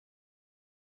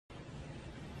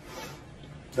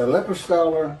The leper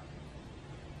scholar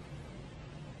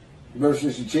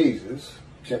versus Jesus,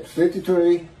 chapter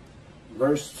 53,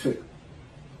 verse 2.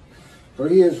 For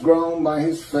he has grown by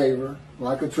his favor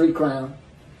like a tree crown,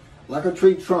 like a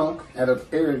tree trunk out of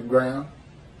arid ground.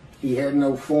 He had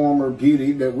no form or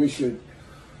beauty that we should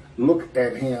look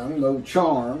at him, no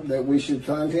charm that we should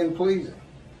find him pleasing.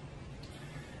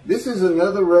 This is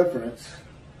another reference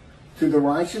to the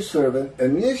righteous servant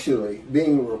initially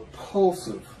being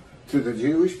repulsive to the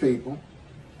Jewish people,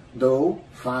 though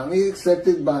finally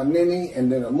accepted by many,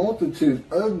 and then a multitude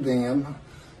of them,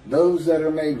 those that are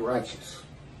made righteous.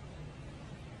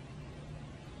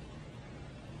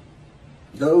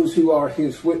 Those who are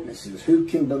his witnesses, who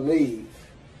can believe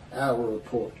our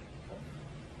report,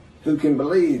 who can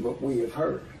believe what we have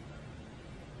heard.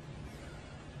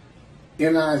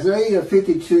 In Isaiah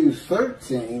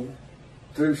 52:13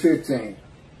 through 15,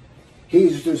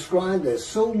 he's described as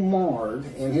so marred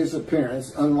in his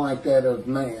appearance, unlike that of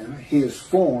man, his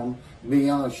form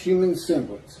beyond human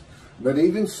semblance. But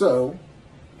even so,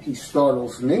 he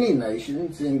startles many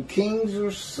nations, and kings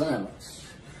are silenced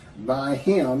by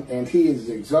him, and he is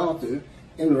exalted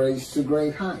and raised to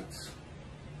great heights.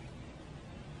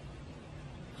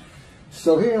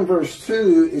 So here in verse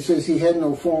 2, it says he had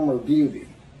no form or beauty.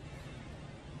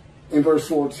 In verse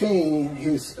 14,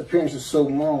 his appearance is so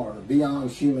marred beyond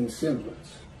human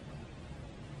semblance.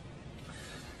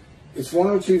 It's one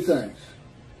of two things.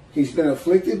 He's been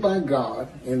afflicted by God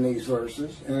in these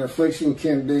verses. And affliction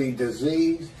can be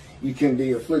disease. You can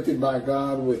be afflicted by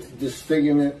God with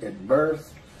disfigurement at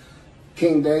birth.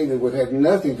 King David would have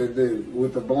nothing to do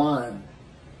with the blind,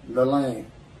 the lame,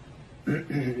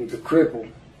 the crippled,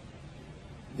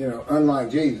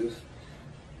 unlike Jesus.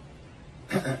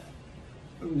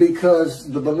 Because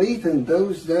the belief in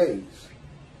those days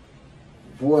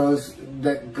was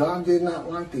that God did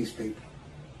not like these people.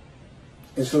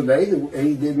 And so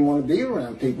he didn't want to be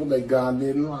around people that God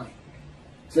didn't like.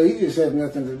 So he just had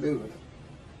nothing to do with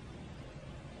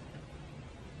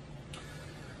it.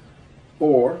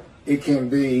 Or it can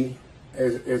be,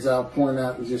 as I'll point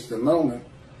out in just a moment,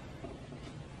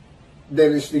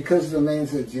 that it's because the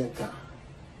man's a Gentile.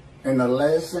 And the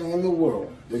last thing in the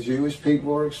world the Jewish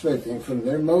people are expecting from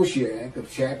their Moshiach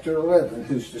of chapter 11,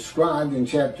 who's described in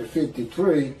chapter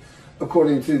 53,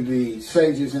 according to the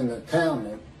sages in the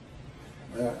Talmud,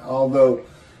 although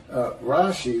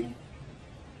Rashi,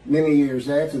 many years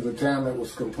after the Talmud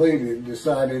was completed,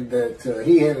 decided that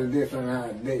he had a different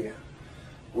idea.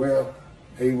 Well,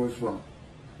 he was wrong.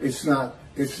 It's not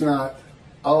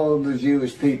all of the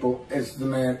Jewish people as the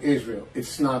man Israel.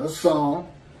 It's not a song,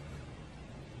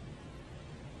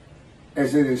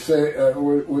 as it is said,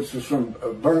 which was from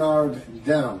Bernard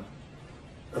Denham,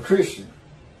 a Christian,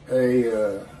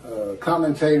 a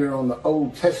commentator on the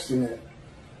Old Testament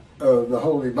of the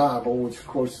Holy Bible, which of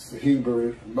course is the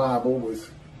Hebrew Bible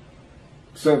with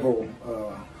several,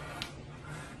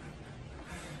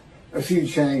 a few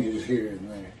changes here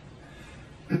and there.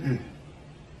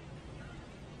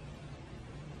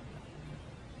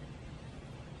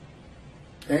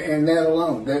 And that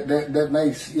alone, that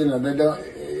makes,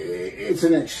 it's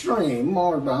an extreme,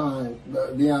 marred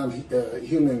beyond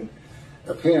human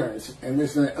appearance, and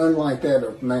this is unlike that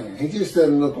of man. He just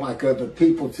doesn't look like other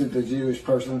people to the Jewish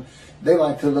person. They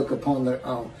like to look upon their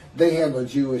own. They have a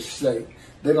Jewish state.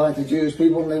 They like the Jewish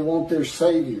people, and they want their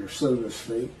Savior, so to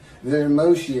speak, their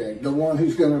Moshiach, the one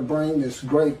who's going to bring this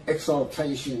great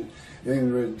exaltation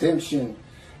and redemption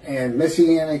and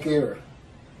messianic era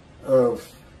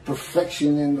of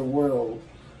perfection in the world.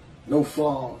 No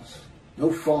flaws,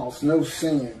 no faults, no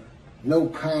sin, no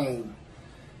pain,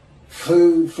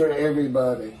 food for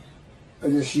everybody.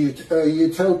 This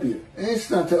utopia. And it's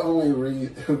not the only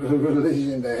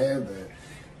religion to have that.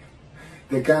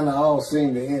 They kind of all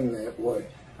seem to end that way.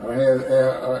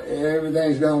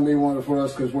 Everything's going to be wonderful for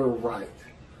us because we're right.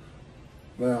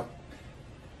 Well,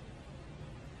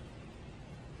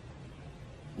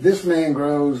 this man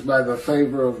grows by the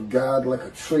favor of God like a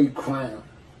tree crown.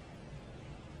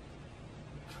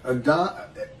 And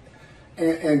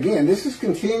again, this is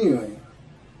continuing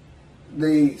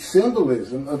the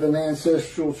symbolism of an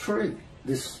ancestral tree.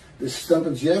 This stump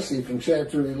of Jesse from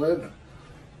chapter 11.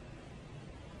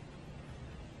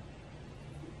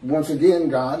 Once again,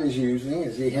 God is using,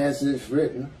 as he has this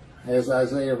written, as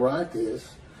Isaiah wrote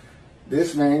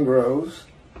this man grows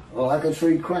like a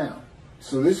tree crown.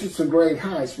 So this is the great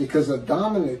heights, because a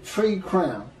dominant tree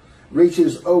crown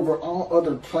reaches over all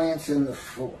other plants in the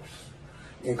forest,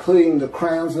 including the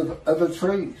crowns of other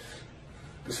trees.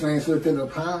 This man's lifted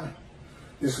up high.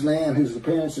 This man whose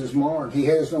appearance is marred, he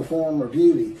has no form or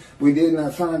beauty. We did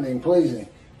not find him pleasing.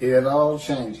 It all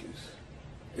changes.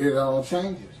 it all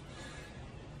changes.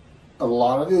 A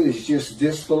lot of it is just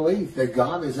disbelief that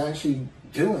God is actually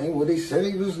doing what he said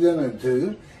he was going to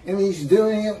do, and he's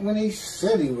doing it when he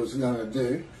said he was going to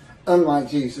do, unlike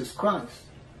Jesus Christ.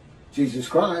 Jesus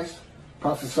Christ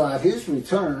prophesied his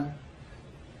return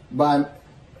by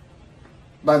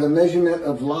the measurement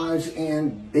of lives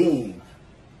and being.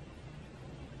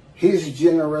 His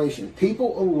generation,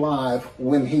 people alive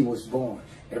when he was born.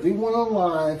 Everyone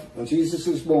alive when Jesus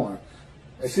is born,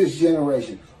 that's his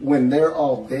generation. When they're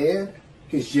all dead,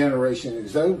 his generation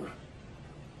is over.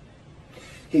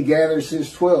 He gathers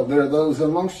his 12. There are those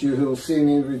amongst you who will see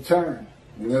me return.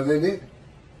 No, they didn't.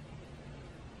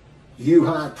 You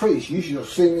high priest, you shall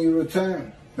see me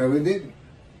return. No, they didn't.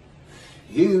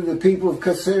 You, the people of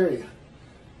Caesarea,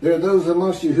 there are those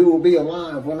amongst you who will be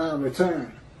alive when I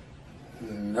return.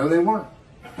 No, they weren't.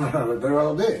 They're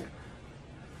all dead.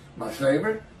 My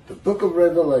favorite, the book of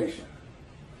Revelation.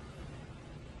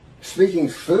 Speaking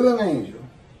through an angel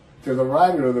to the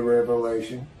writer of the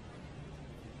Revelation,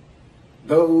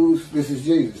 this is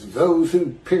Jesus, those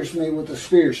who pierce me with the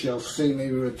spear shall see me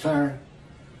return.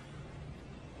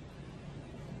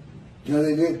 No,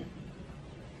 they didn't.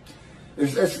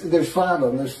 There's 5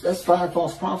 of them. That's 5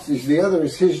 false prophecies. The other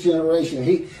is his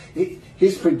generation.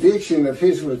 His prediction of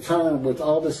his return with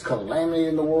all this calamity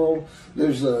in the world.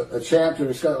 There's a chapter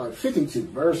that's got like 52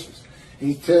 verses.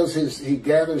 He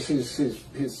gathers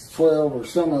his 12 or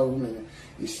some of them, and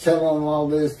he's telling them all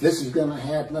this. This is going to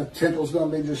happen. The temple's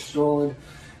going to be destroyed.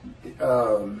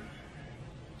 On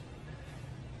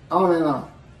and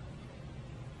on.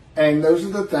 And those are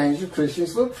the things that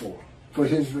Christians look for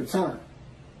his return.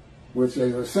 Which,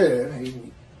 as I said,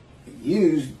 he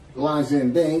used lies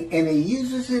in being, and he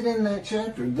uses it in that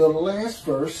chapter. The last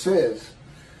verse says,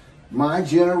 my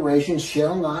generation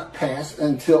shall not pass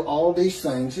until all these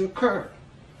things occur.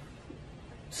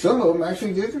 Some of them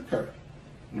actually did occur,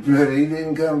 but he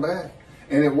didn't come back.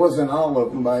 And it wasn't all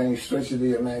of them by any stretch of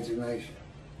the imagination.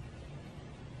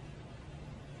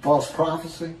 False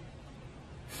prophecy,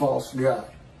 false God.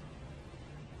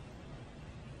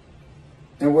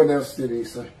 And what else did he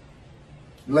say?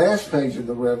 Last page of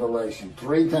the Revelation,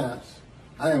 3 times.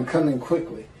 I am coming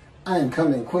quickly. I am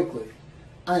coming quickly.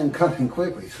 I am coming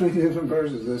quickly. 3 different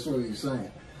verses, that's what he's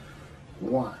saying.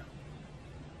 Why?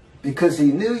 Because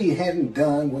he knew he hadn't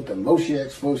done what the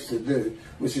Moshiach's supposed to do,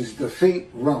 which is defeat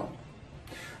Rome.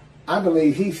 I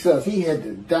believe he felt he had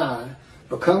to die,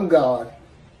 become God,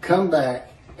 come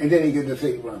back, and then he could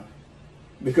defeat Rome.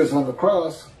 Because on the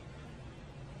cross,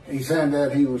 he found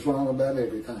out he was wrong about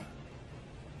everything.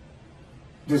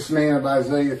 This man of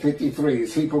Isaiah 53,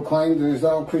 as he proclaimed it as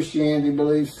all Christianity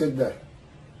believes today.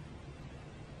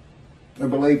 The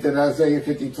belief that Isaiah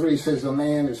 53 says a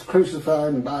man is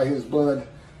crucified and by his blood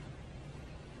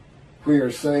we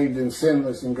are saved and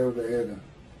sinless and go to heaven.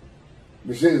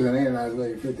 Which isn't in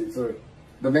Isaiah 53.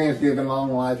 The man's given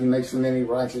long life and makes the many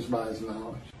righteous by his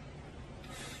knowledge.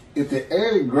 If the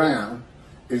arid ground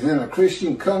is in a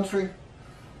Christian country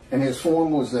and his form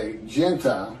was a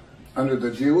Gentile, under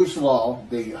the Jewish law,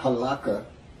 the halakha,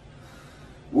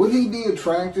 would he be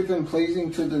attractive and pleasing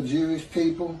to the Jewish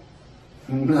people?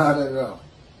 Not at all.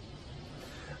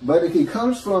 But if he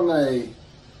comes from a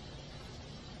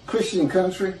Christian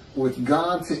country with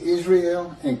God to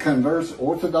Israel and converts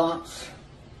Orthodox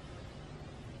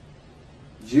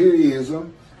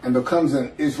Judaism and becomes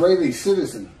an Israeli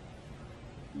citizen,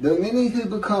 the many who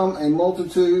become a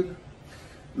multitude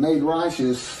made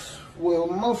righteous will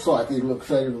most likely look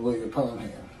favorably upon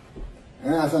him.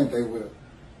 And I think they will.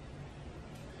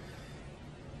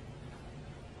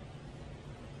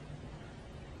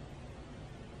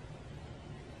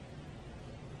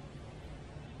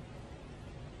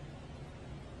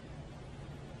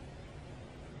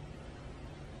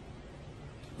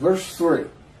 Verse 3.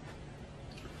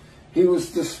 He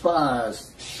was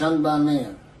despised, shunned by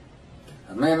men,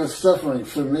 a man of suffering,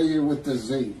 familiar with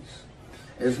disease.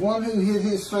 As one who hid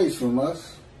his face from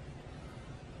us,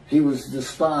 he was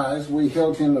despised, we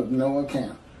held him of no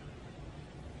account.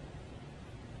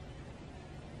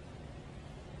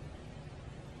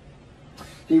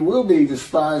 He will be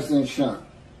despised and shunned,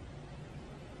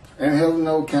 and held of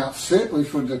no account simply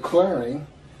for declaring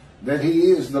that he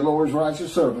is the Lord's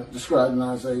righteous servant, described in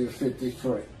Isaiah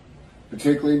 53,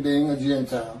 particularly being a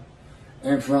Gentile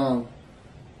and from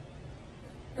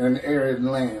an arid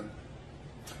land.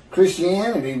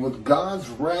 Christianity, with God's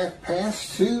wrath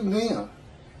passed to them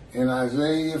in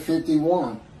Isaiah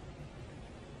 51.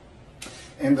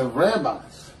 And the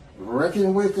rabbis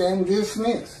reckoned with and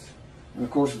dismissed. And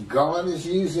of course, God is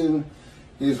using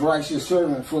his righteous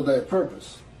servant for that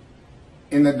purpose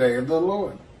in the day of the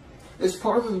Lord. It's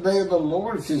part of the day of the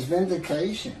Lord. It's his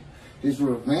vindication, his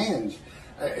revenge.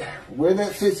 Where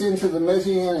that fits into the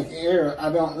Messianic era,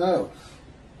 I don't know.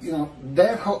 You know,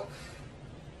 that whole,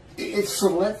 it's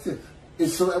selective.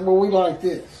 Well, we like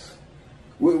this.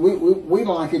 We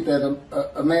like it that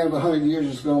a man of 100 years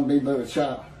is going to be but a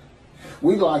child.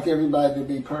 We like everybody to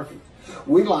be perfect.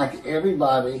 We like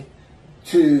everybody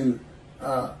to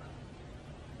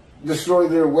destroy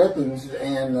their weapons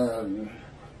and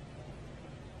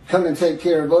come and take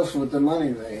care of us with the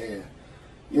money they had.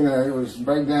 You know, it was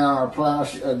break down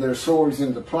their swords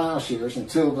into plowshares and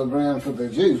till the ground for the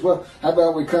Jews. Well, how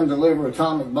about we come deliver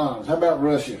atomic bombs? How about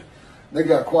Russia? They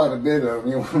got quite a bit of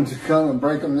them. You want them to come and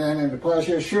break them down into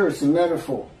plowshares? Sure, it's a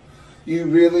metaphor. You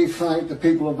really think the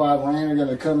people of Iran are going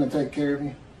to come and take care of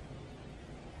you?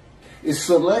 It's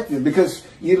selective because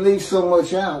you leave so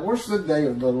much out. Where's the day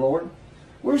of the Lord?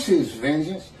 Where's his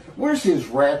vengeance? Where's his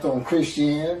wrath on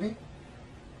Christianity?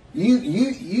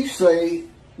 You say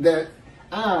that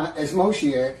I, as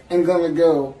Moshiach, am going to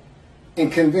go and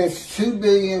convince 2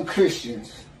 billion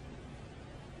Christians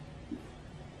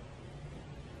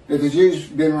that the Jews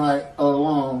have been right all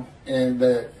along and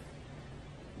that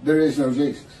there is no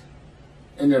Jesus.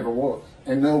 It never was.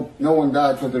 And no one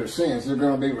died for their sins. They're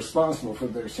going to be responsible for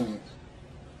their sins.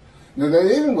 Now, that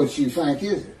isn't what you think,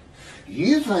 is it?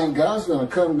 You think God's going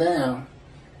to come down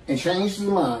and change the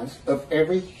minds of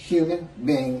every human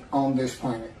being on this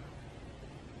planet.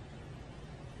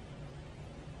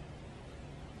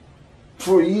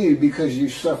 For you, because you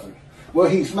suffered. Well,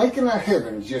 he's making a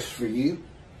heaven just for you.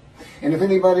 And if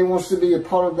anybody wants to be a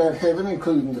part of that heaven,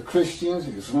 including the Christians,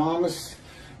 Islamists,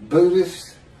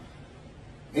 Buddhists,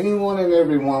 anyone and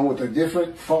everyone with a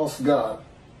different false god,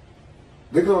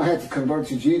 they're going to have to convert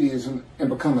to Judaism and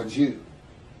become a Jew.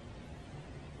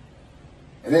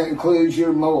 And that includes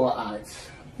your Noahites,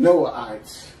 or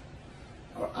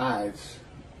Ides,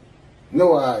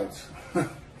 Noahites.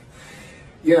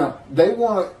 You know, they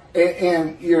want to,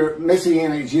 and your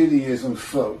Messianic Judaism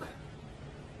folk.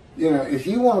 You know, if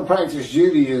you want to practice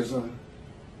Judaism,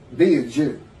 be a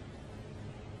Jew.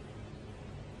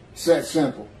 It's that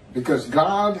simple. Because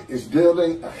God is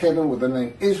building a heaven with the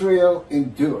name Israel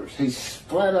endures. He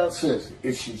flat out says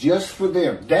it's just for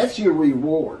them. That's your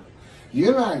reward.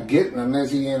 You're not getting a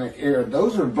Messianic era.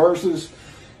 Those are verses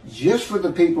just for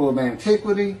the people of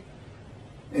antiquity,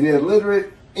 an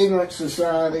illiterate, ignorant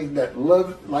society that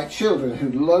love, like children who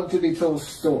love to be told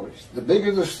stories. The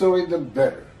bigger the story, the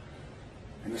better.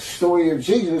 And the story of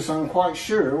Jesus, I'm quite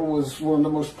sure, was one of the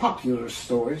most popular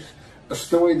stories. A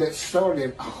story that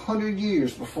started 100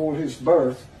 years before his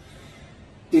birth,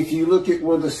 if you look at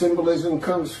where the symbolism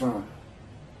comes from.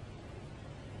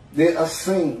 The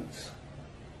Essenes,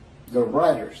 the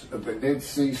writers of the Dead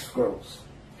Sea Scrolls,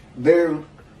 their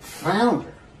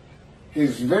founder,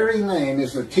 his very name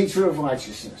is the teacher of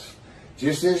righteousness,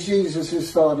 just as Jesus is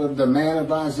thought of, the man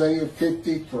of Isaiah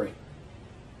 53.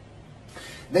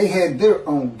 They had their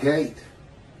own gate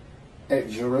at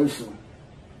Jerusalem.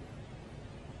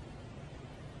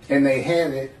 And they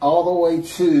had it all the way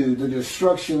to the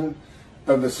destruction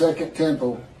of the Second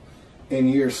Temple in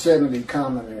year 70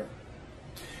 Common Era.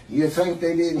 You think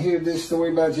they didn't hear this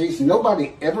story about Jesus?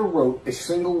 Nobody ever wrote a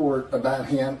single word about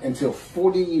him until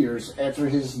 40 years after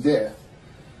his death.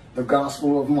 The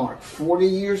Gospel of Mark, 40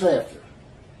 years after.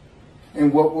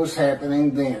 And what was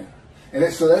happening then.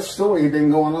 And so that story had been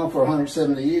going on for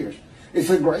 170 years. It's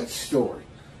a great story.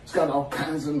 It's got all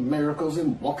kinds of miracles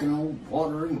and walking on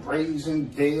water and raising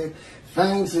dead.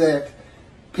 Things that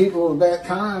people of that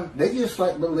time, they just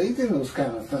like believed in those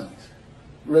kind of things.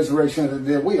 Resurrection of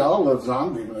the dead. We all love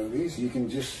zombie movies. You can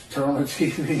just turn on the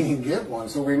TV and get one.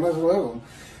 So we must love them.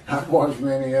 I've watched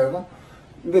many of them.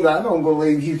 But I don't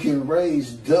believe you can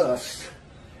raise dust,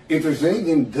 if there's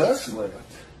even dust left,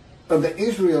 of the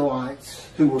Israelites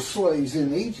who were slaves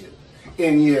in Egypt.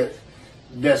 And yet,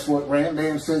 that's what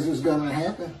Rambam says is going to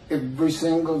happen. Every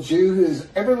single Jew who has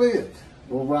ever lived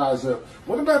will rise up.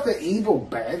 What about the evil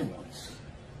bad ones?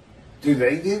 Do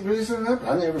they get risen up?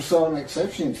 I never saw an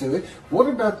exception to it. What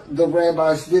about the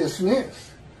rabbis dismissed?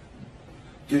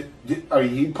 Are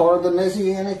you part of the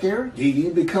Messianic era? Do you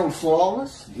become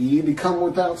flawless? Do you become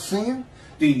without sin?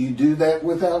 Do you do that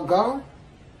without God?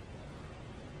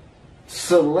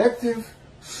 Selective.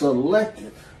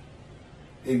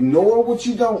 Ignore what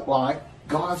you don't like.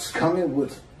 God's coming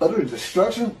with utter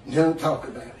destruction. Don't talk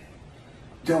about it.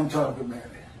 Don't talk about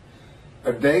it.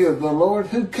 A day of the Lord,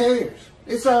 who cares?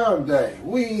 It's our day.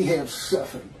 We have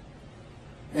suffered.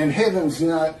 And heaven's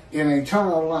not, in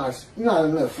eternal life, not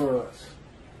enough for us.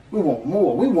 We want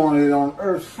more. We want it on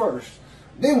earth first.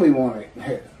 Then we want it in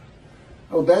heaven.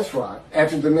 Oh, that's right.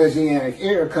 After the Messianic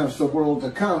era comes the world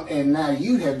to come, and now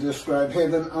you have described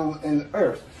heaven and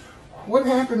earth. What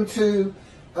happened to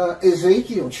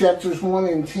Ezekiel, chapters 1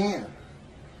 and 10?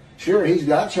 Sure, he's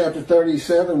got chapter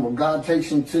 37 where God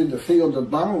takes him to the field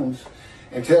of bones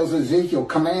and tells Ezekiel,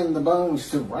 command the bones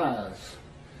to rise.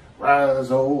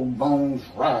 Rise, old bones,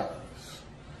 rise.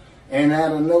 And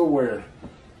out of nowhere,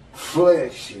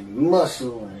 flesh and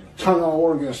muscle and internal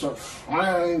organs start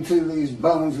flying into these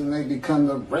bones, and they become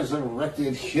the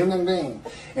resurrected human being.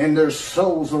 And their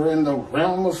souls are in the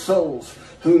realm of souls,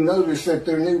 who notice that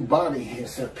their new body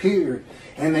has appeared,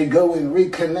 and they go and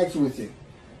reconnect with it.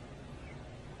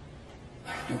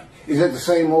 Is that the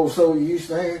same old soul you used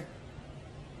to have?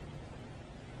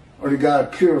 Or did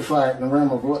God purify it in the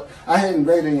realm of what? I hadn't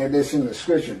read any of this in the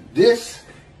scripture. This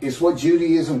is what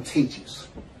Judaism teaches.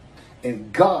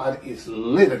 And God is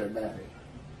livid about it.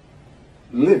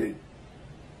 Livid.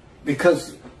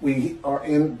 Because we are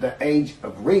in the age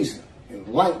of reason,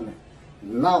 enlightenment,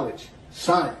 knowledge,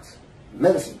 science,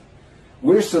 medicine.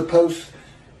 We're supposed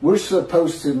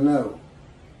to know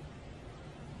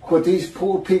what these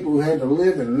poor people who had to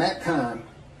live in that time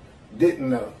didn't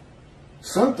know.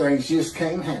 Some things just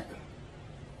can't happen.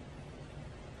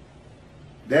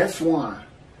 That's why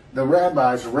the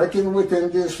rabbis, reckon with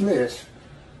and dismiss,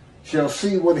 shall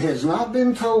see what has not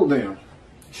been told them,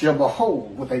 shall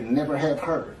behold what they never have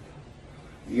heard.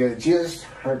 You just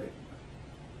heard it.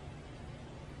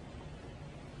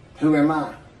 Who am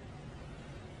I?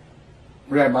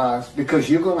 Rabbis, because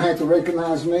you're going to have to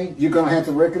recognize me. You're going to have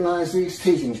to recognize these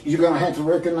teachings. You're going to have to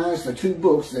recognize the 2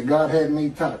 books that God had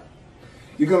me type.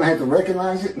 You're going to have to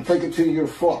recognize it and take it to your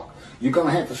flock. You're going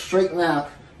to have to straighten out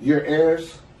your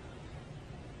errors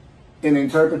in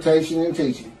interpretation and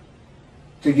teaching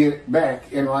to get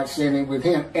back in right standing with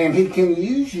Him. And He can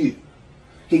use you.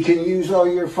 He can use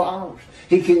all your followers.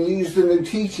 He can use the new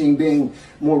teaching being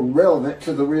more relevant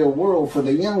to the real world for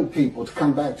the young people to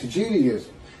come back to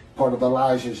Judaism. Part of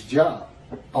Elijah's job.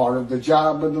 Part of the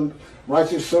job of the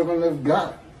righteous servant of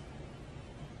God.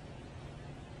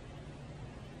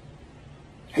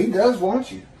 He does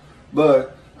want you.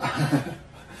 But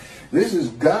this is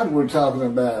God we're talking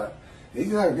about. He's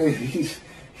not going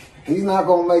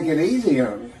to make it easy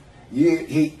on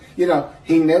you.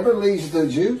 He never leaves the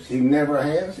Jews. He never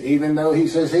has. Even though He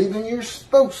says, even your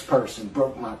spokesperson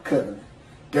broke my covenant.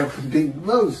 That would be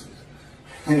Moses.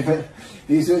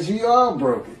 He says, you all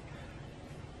broke it.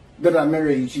 But I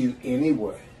married you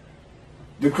anyway.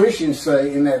 The Christians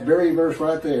say in that very verse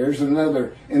right there's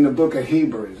another, in the book of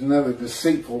Hebrews, another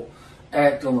deceitful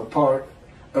act on the part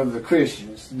of the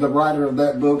Christians. The writer of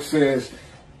that book says,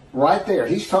 right there,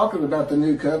 he's talking about the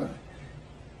new covenant.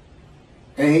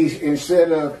 And he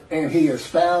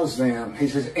espoused them, he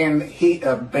says, and He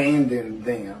abandoned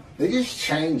them. They just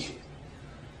change it.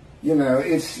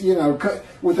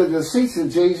 With the deceits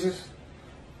of Jesus,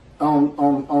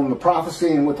 on the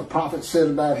prophecy and what the prophet said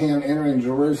about Him entering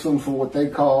Jerusalem for what they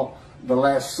call the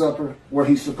Last Supper, where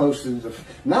He's supposed to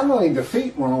not only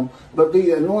defeat Rome, but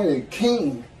be anointed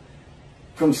king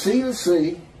from sea to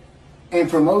sea and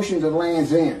from ocean to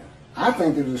land's end. I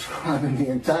think they're describing the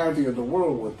entirety of the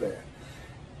world with that.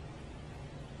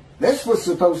 That's what's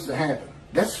supposed to happen.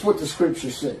 That's what the scripture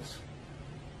says.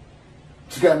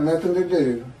 It's got nothing to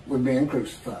do with being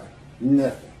crucified.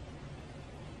 Nothing.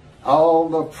 All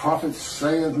the prophets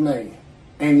say of me,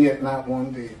 and yet not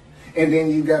one did. And then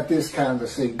you got this kind of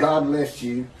deceit. God left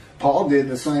you. Paul did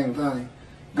the same thing.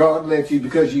 God left you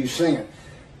because you sinned.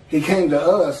 He came to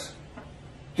us,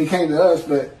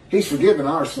 but He's forgiven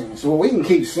our sins. So we can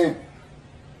keep sinning.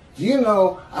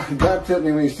 God took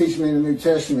me when He's teaching me in the New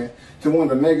Testament to one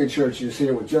of the mega churches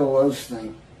here with Joel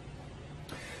Osteen.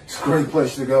 It's a great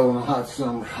place to go in a hot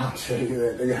summer. I'll tell you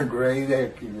that. They got great air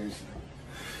conditioning.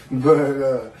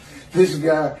 But this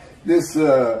guy, this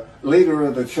leader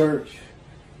of the church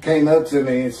came up to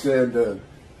me and said,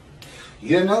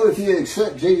 if you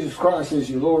accept Jesus Christ as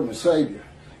your Lord and Savior,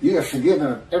 you are forgiven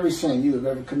of every sin you have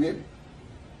ever committed.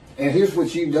 And here's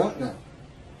what you don't know.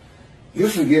 You're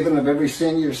forgiven of every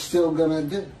sin you're still going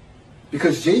to do.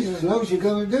 Because Jesus knows you're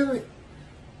going to do it.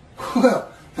 Well,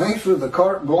 thanks for the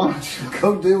carte blanche.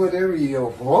 Go do whatever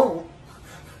you want.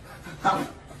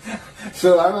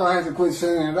 So I don't have to quit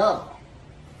sinning at all.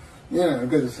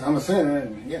 Because I'm a sinner,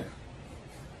 and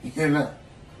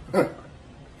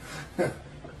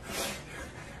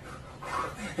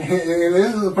And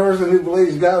this is a person who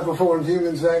believes God performed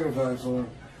human sacrifice for him.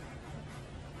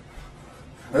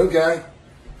 Okay.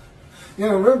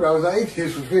 Remember, I was an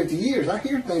atheist for 50 years. I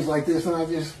hear things like this, and I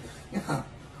just,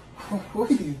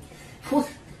 what is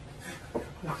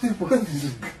going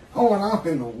going on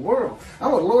in the world?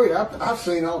 I'm a lawyer. I've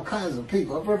seen all kinds of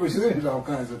people. I've represented all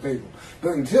kinds of people.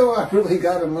 But until I really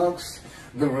got amongst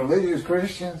the religious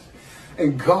Christians,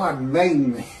 and God made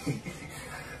me,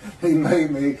 He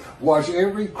made me watch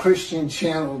every Christian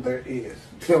channel there is,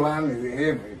 till I knew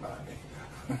everybody.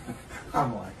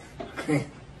 I'm like,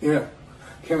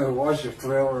 can I watch a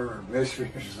thriller or a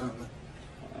mystery or something?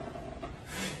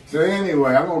 So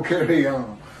anyway, I'm going to carry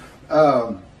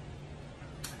on.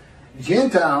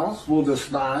 Gentiles will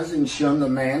despise and shun the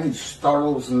man who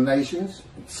startles the nations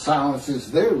and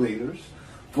silences their leaders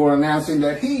for announcing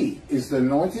that he is the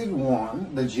anointed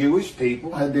one the Jewish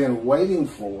people have been waiting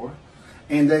for,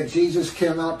 and that Jesus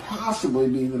cannot possibly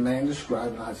be the man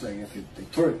described in Isaiah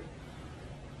 53.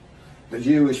 The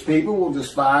Jewish people will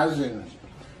despise and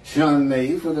shun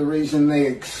me for the reason they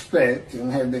expect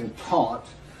and have been taught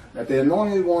that the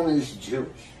anointed one is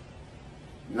Jewish,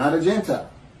 not a Gentile.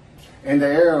 And the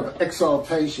era of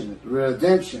exaltation,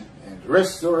 redemption, and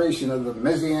restoration of the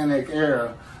Messianic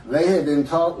era they have been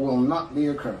taught will not be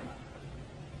occurring.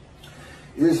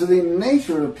 It is the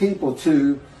nature of people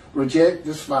to reject,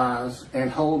 despise, and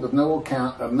hold of no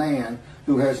account a man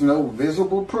who has no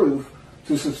visible proof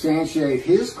to substantiate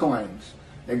his claims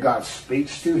that God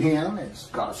speaks to him as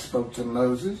God spoke to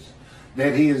Moses,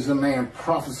 that he is the man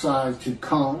prophesied to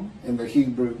come in the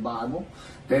Hebrew Bible,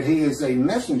 that he is a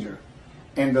messenger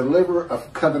and deliverer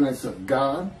of covenants of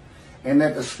God, and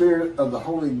that the Spirit of the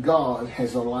Holy God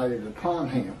has alighted upon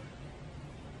him.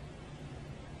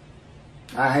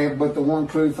 I have but the one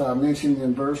proof I mentioned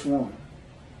in verse 1.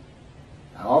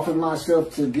 I offered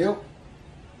myself to guilt.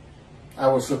 I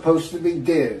was supposed to be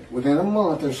dead within a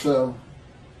month or so,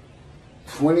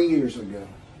 20 years ago.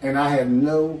 And I had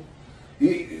no...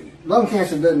 Lung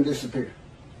cancer doesn't disappear.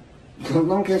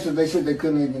 Lung cancer, they said they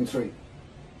couldn't even treat.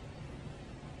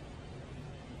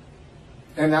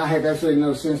 And I have absolutely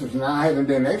no symptoms. Now, I haven't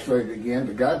been x-rayed again,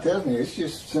 but God tells me it's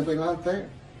just simply not there.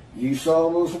 You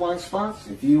saw those white spots.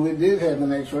 If you did have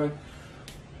an x-ray,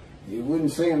 you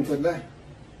wouldn't see them today.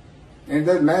 And it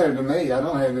doesn't matter to me. I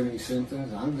don't have any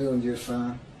symptoms. I'm doing just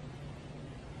fine.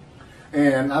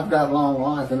 And I've got long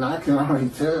life, and I can already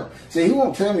tell. See, He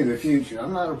won't tell me the future.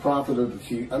 I'm not a prophet of the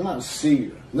future. I'm not a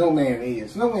seer. No man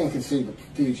is. No man can see the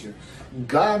future.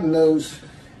 God knows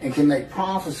and can make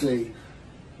prophecy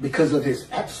because of His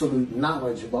absolute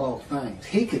knowledge of all things.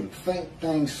 He can think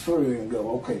things through and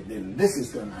go, okay, then this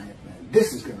is going to happen.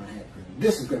 This is going to happen.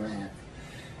 This is going to happen.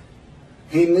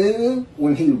 He knew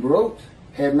when He wrote,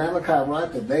 had Malachi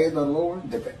write the day of the Lord,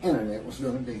 that the internet was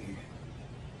going to be here.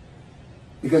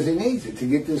 Because He needs it to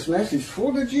get this message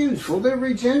for the Jews, for their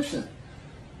redemption.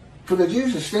 For the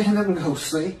Jews to stand up and go,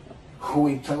 see,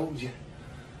 we told you.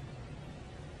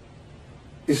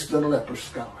 It's the leper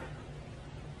scholar.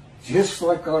 Just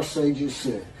like our sages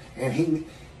said. And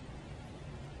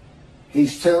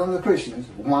He's telling the Christians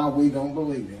why we don't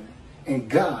believe in it. And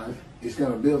God is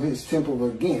going to build His temple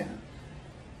again.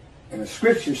 And the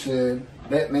scripture said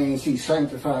that means He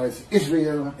sanctifies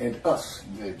Israel and us,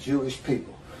 the Jewish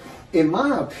people. In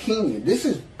my opinion, this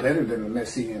is better than the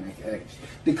Messianic age.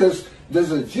 Because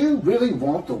does a Jew really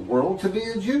want the world to be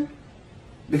a Jew?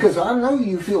 Because I know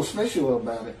you feel special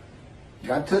about it.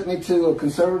 God took me to a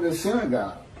conservative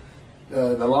synagogue.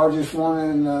 The largest one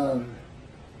in,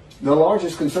 the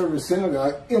largest conservative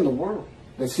synagogue in the world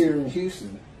that's here in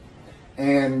Houston.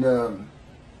 And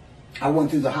I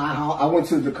went through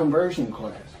the conversion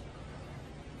class.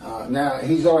 Now,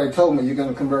 he's already told me you're going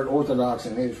to convert Orthodox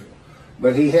in Israel.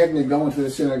 But he had me going to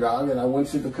the synagogue, and I went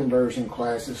through the conversion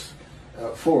classes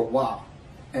for a while.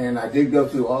 And I did go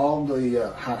through all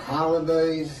the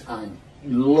holidays. I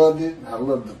loved it. I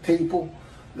loved the people.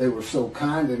 They were so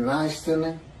kind and nice to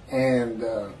me. And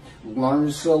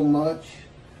learned so much.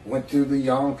 Went through the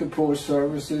Yom Kippur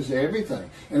services, everything.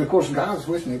 And of course, God's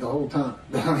with me the whole time.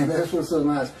 I mean, that's what's so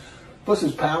nice. Plus,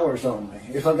 His power's on me.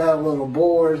 If I got a little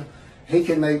bored, He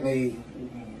can make me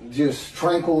just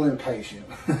tranquil and patient.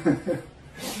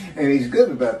 And He's good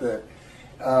about that.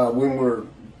 When we're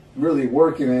really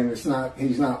working, and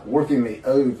He's not working me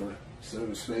over, so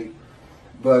to speak.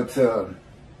 But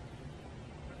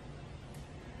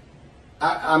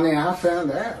I mean, I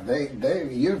found out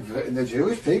the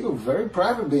Jewish people are very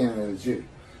proud of being a Jew.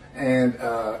 And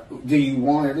do you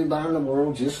want everybody in the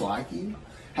world just like you?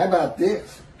 How about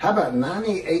this? How about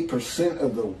 98%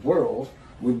 of the world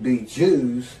would be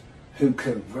Jews who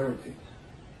converted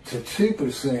to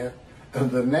 2%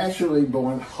 of the naturally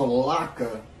born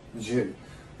halakha Jew?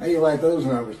 How do you like those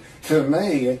numbers? To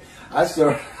me,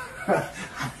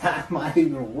 I might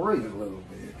even worry a little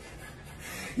bit.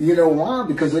 You know why?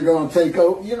 Because they're going to take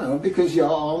over, you know, because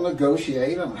y'all all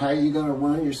negotiate on how you're going to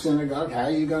run your synagogue, how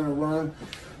you're going to run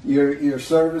your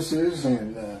services,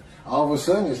 and all of a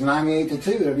sudden it's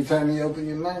 98-2 every time you open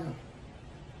your mouth.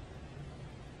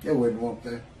 They wouldn't want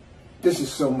that. This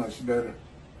is so much better.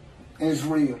 And it's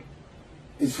real.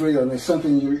 It's real, and it's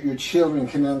something your children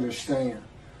can understand.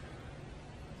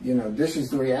 You know, this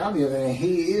is the reality of it, and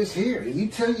He is here. You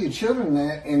tell your children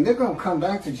that, and they're going to come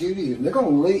back to Judaism. They're going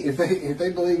to leave, if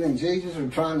they believe in Jesus or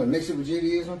trying to mix it with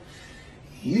Judaism,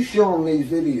 you show them these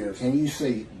videos, and you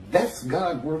say, that's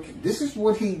God working. This is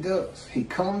what He does. He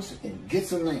comes and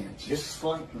gets a man, just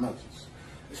like Moses.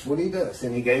 That's what He does,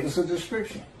 and He gave us a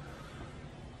description.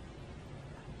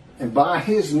 And by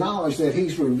His knowledge that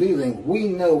He's revealing, we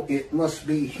know it must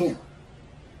be Him.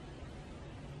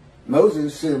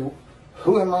 Moses said,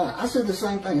 who am I? I said the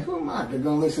same thing. Who am I? They're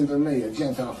going to listen to me, a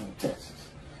Gentile from Texas.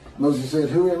 Moses said,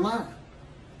 who am I?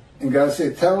 And God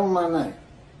said, tell them my name.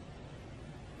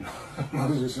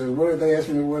 Moses said, what if they ask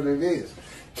me what it is?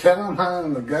 Tell them I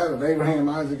am the God of Abraham,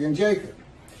 Isaac, and Jacob.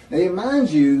 Now, mind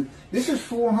you, this is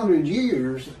 400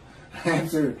 years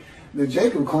after the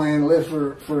Jacob clan left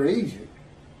for Egypt.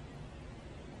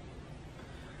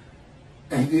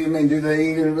 And I mean, do they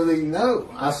even really know?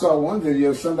 I saw one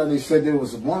video, somebody said there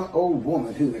was one old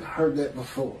woman who had heard that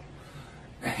before.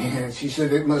 And she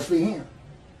said it must be Him.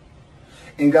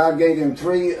 And God gave him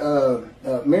 3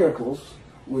 miracles,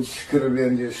 which could have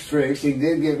been just tricks. He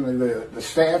did give him the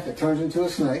staff that turns into a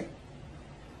snake.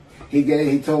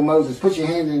 He told Moses, put your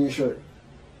hand in your shirt.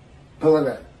 Pull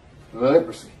it out.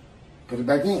 Leprosy. Put it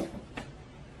back in.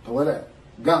 Pull it out.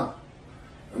 Gone.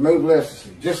 Remove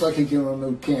leprosy, just like He can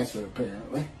remove cancer,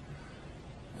 apparently.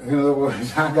 In other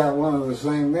words, I got one of the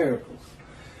same miracles.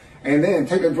 And then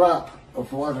take a drop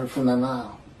of water from the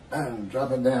Nile and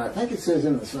drop it down. I think it says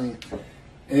in the sand,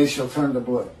 and it shall turn to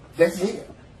blood. That's it.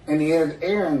 And he had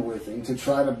Aaron with him to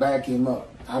try to back him up.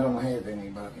 I don't have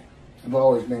anybody. I've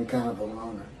always been kind of a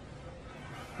loner.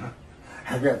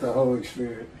 I got the Holy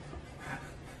Spirit.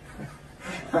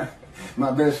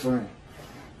 My best friend.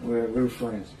 We're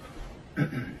friends.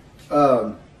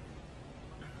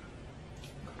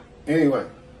 Anyway,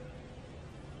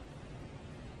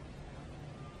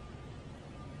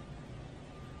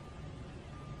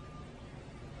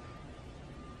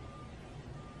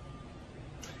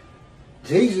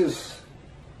 Jesus,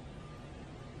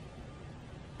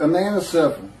 a man of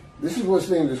suffering. This is what's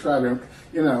being described,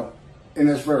 you know, in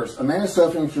this verse. A man is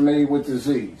suffering from me with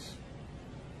disease.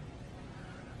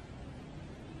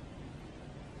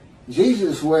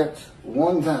 Jesus wept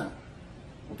one time.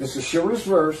 This is the shortest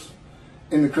verse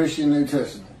in the Christian New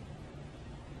Testament.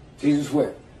 Jesus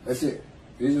wept. That's it.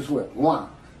 Jesus wept. Why?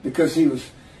 Because he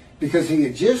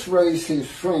had just raised his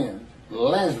friend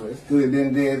Lazarus, who had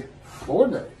been dead 4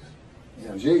 days. You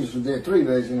know, Jesus was dead 3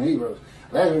 days and he rose.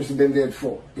 Lazarus had been dead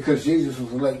 4 because Jesus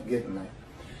was late getting there.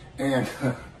 And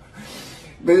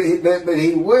but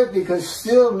he wept because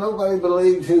still nobody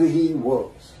believed who he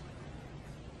was.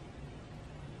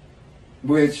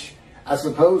 Which I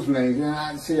suppose means, and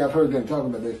I've heard them talk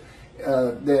about this,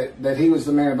 that he was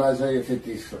the man of Isaiah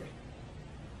 53.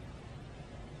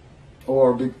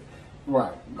 Or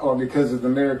because of the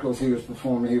miracles he was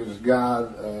performing, he was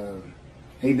God.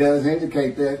 He does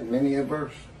indicate that in many a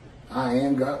verse. I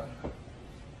am God.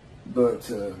 But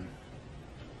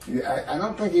I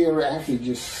don't think he ever actually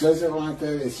just says it like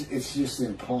that. It's just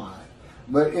implied.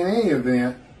 But in any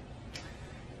event,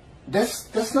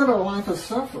 that's not a life of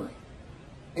suffering.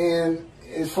 And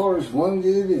as far as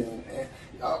wounded, and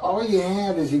all you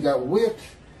have is he got whipped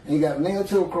and he got nailed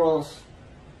to a cross.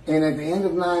 And at the end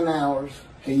of 9 hours,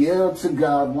 he yelled to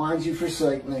God, "Why'd you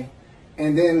forsake me?"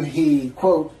 And then he,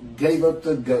 quote, gave up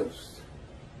the ghost.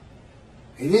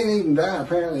 He didn't even die,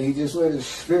 apparently. He just let his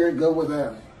spirit go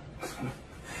without him.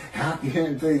 I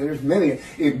guarantee you, there's many.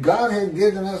 If God had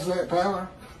given us that power,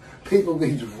 people would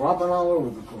be dropping all over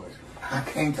the place. I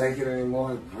can't take it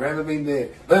anymore. I'd rather be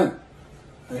dead. Boom.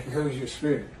 There goes your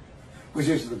spirit, which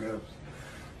is the ghost.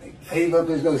 He gave up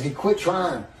his ghost. He quit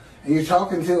trying. And you're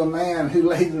talking to a man who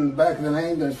laid in the back of an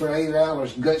ambulance for 8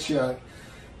 hours, gut shot,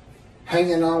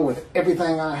 hanging on with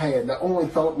everything I had. The only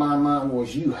thought in my mind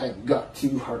was, you have got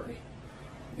to hurry.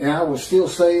 And I was still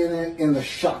saying it in the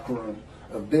shock room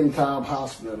of Ben Taub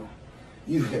Hospital.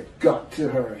 You have got to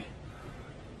hurry.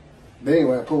 But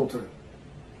anyway, I pulled through.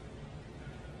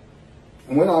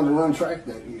 And went on to run track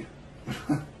that year.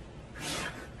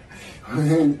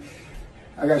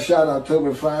 I got shot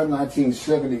October 5,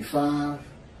 1975.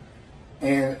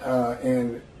 And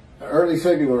in early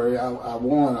February, I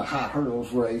won a high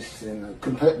hurdles race in a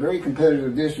very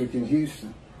competitive district in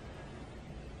Houston.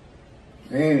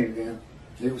 Anyway,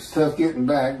 It was tough getting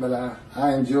back, but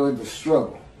I enjoyed the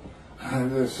struggle,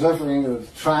 the suffering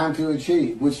of trying to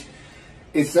achieve, which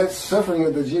it's that suffering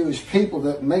of the Jewish people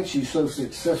that makes you so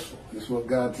successful, is what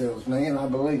God tells me, and I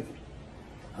believe it.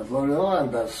 I've learned a lot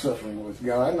about suffering with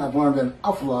God, and I've learned an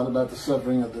awful lot about the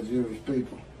suffering of the Jewish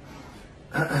people.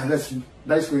 That's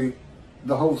basically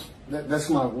that's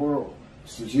my world.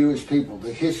 It's the Jewish people,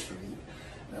 the history,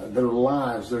 their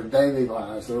lives, their daily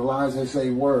lives, their lives as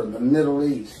they were in the Middle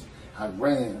East,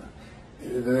 Iran,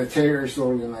 the terrorist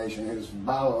organization,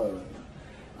 Hezbollah,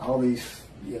 all these,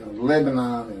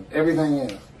 Lebanon and everything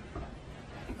else.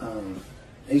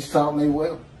 He's taught me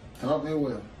well.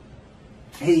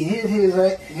 He hid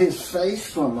his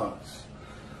face from us.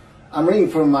 I'm reading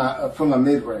from a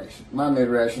midrash, my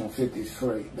midrash on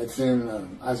 53. That's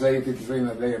in Isaiah 53 in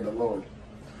the day of the Lord.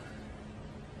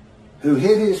 Who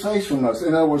hid his face from us.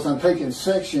 In other words, I'm taking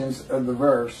sections of the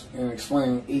verse and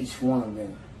explaining each one of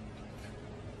them.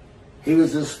 He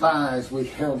was despised, we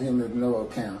held him of no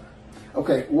account.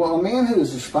 Okay, well, a man who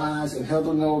is despised and held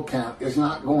of no account is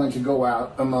not going to go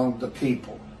out among the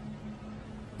people.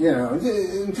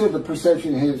 Until the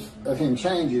perception of him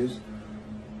changes,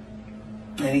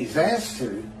 and he's asked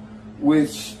to,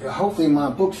 which hopefully my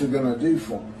books are going to do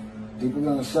for me. People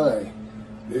are going to say,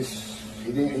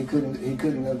 he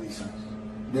couldn't know these things.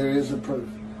 There is a proof.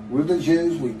 We're the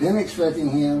Jews. We've been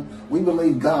expecting him. We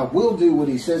believe God will do what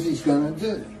he says he's going to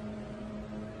do.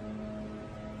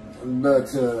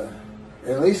 But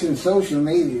at least in social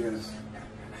media,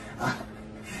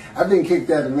 I've been kicked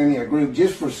out of many a group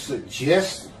just for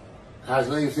suggesting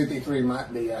Isaiah 53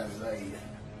 might be Elijah.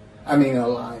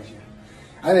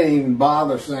 I didn't even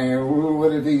bother saying,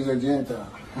 what if he's a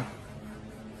Gentile?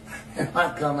 It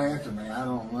might come after me. I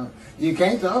don't know. You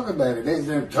can't talk about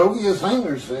it. Tobias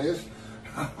Hanger says,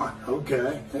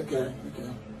 okay.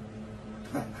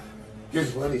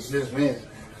 Just what he says meant.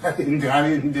 I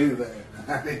didn't do that.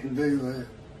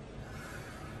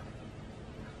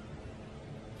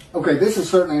 Okay, this is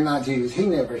certainly not Jesus. He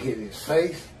never hid his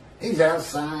face. He's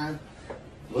outside.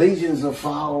 Legions of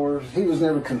followers. He was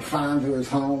never confined to his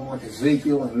home like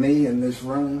Ezekiel and me in this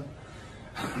room.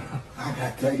 I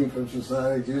got taken from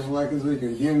society just like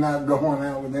Ezekiel. You're not going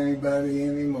out with anybody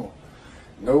anymore.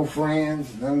 No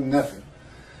friends, no nothing.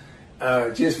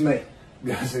 Just me.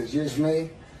 God says, just me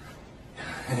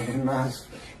and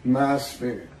my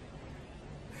spirit.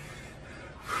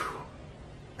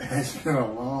 It's been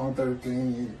a long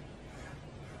 13 years.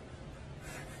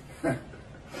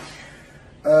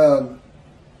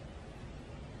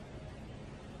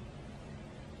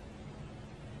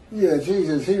 Yeah,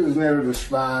 Jesus, he was never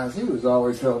despised. He was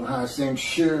always held in high esteem.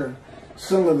 Sure,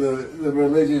 some of the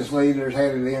religious leaders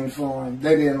had it in for him.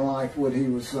 They didn't like what he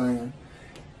was saying.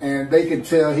 And they could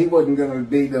tell he wasn't going to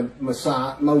be the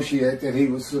Messiah, Moshiach, that he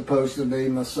was supposed to be,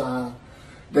 Messiah.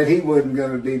 That he wasn't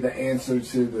going to be the answer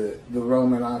to the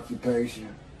Roman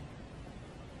occupation.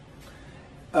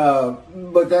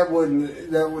 But that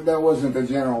wasn't the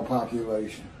general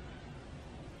population.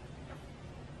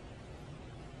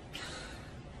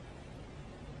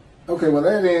 Okay, well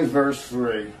that ends verse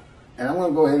 3. And I'm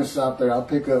going to go ahead and stop there. I'll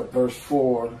pick up verse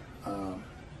 4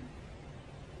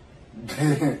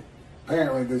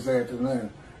 apparently this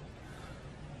afternoon.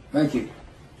 Thank you.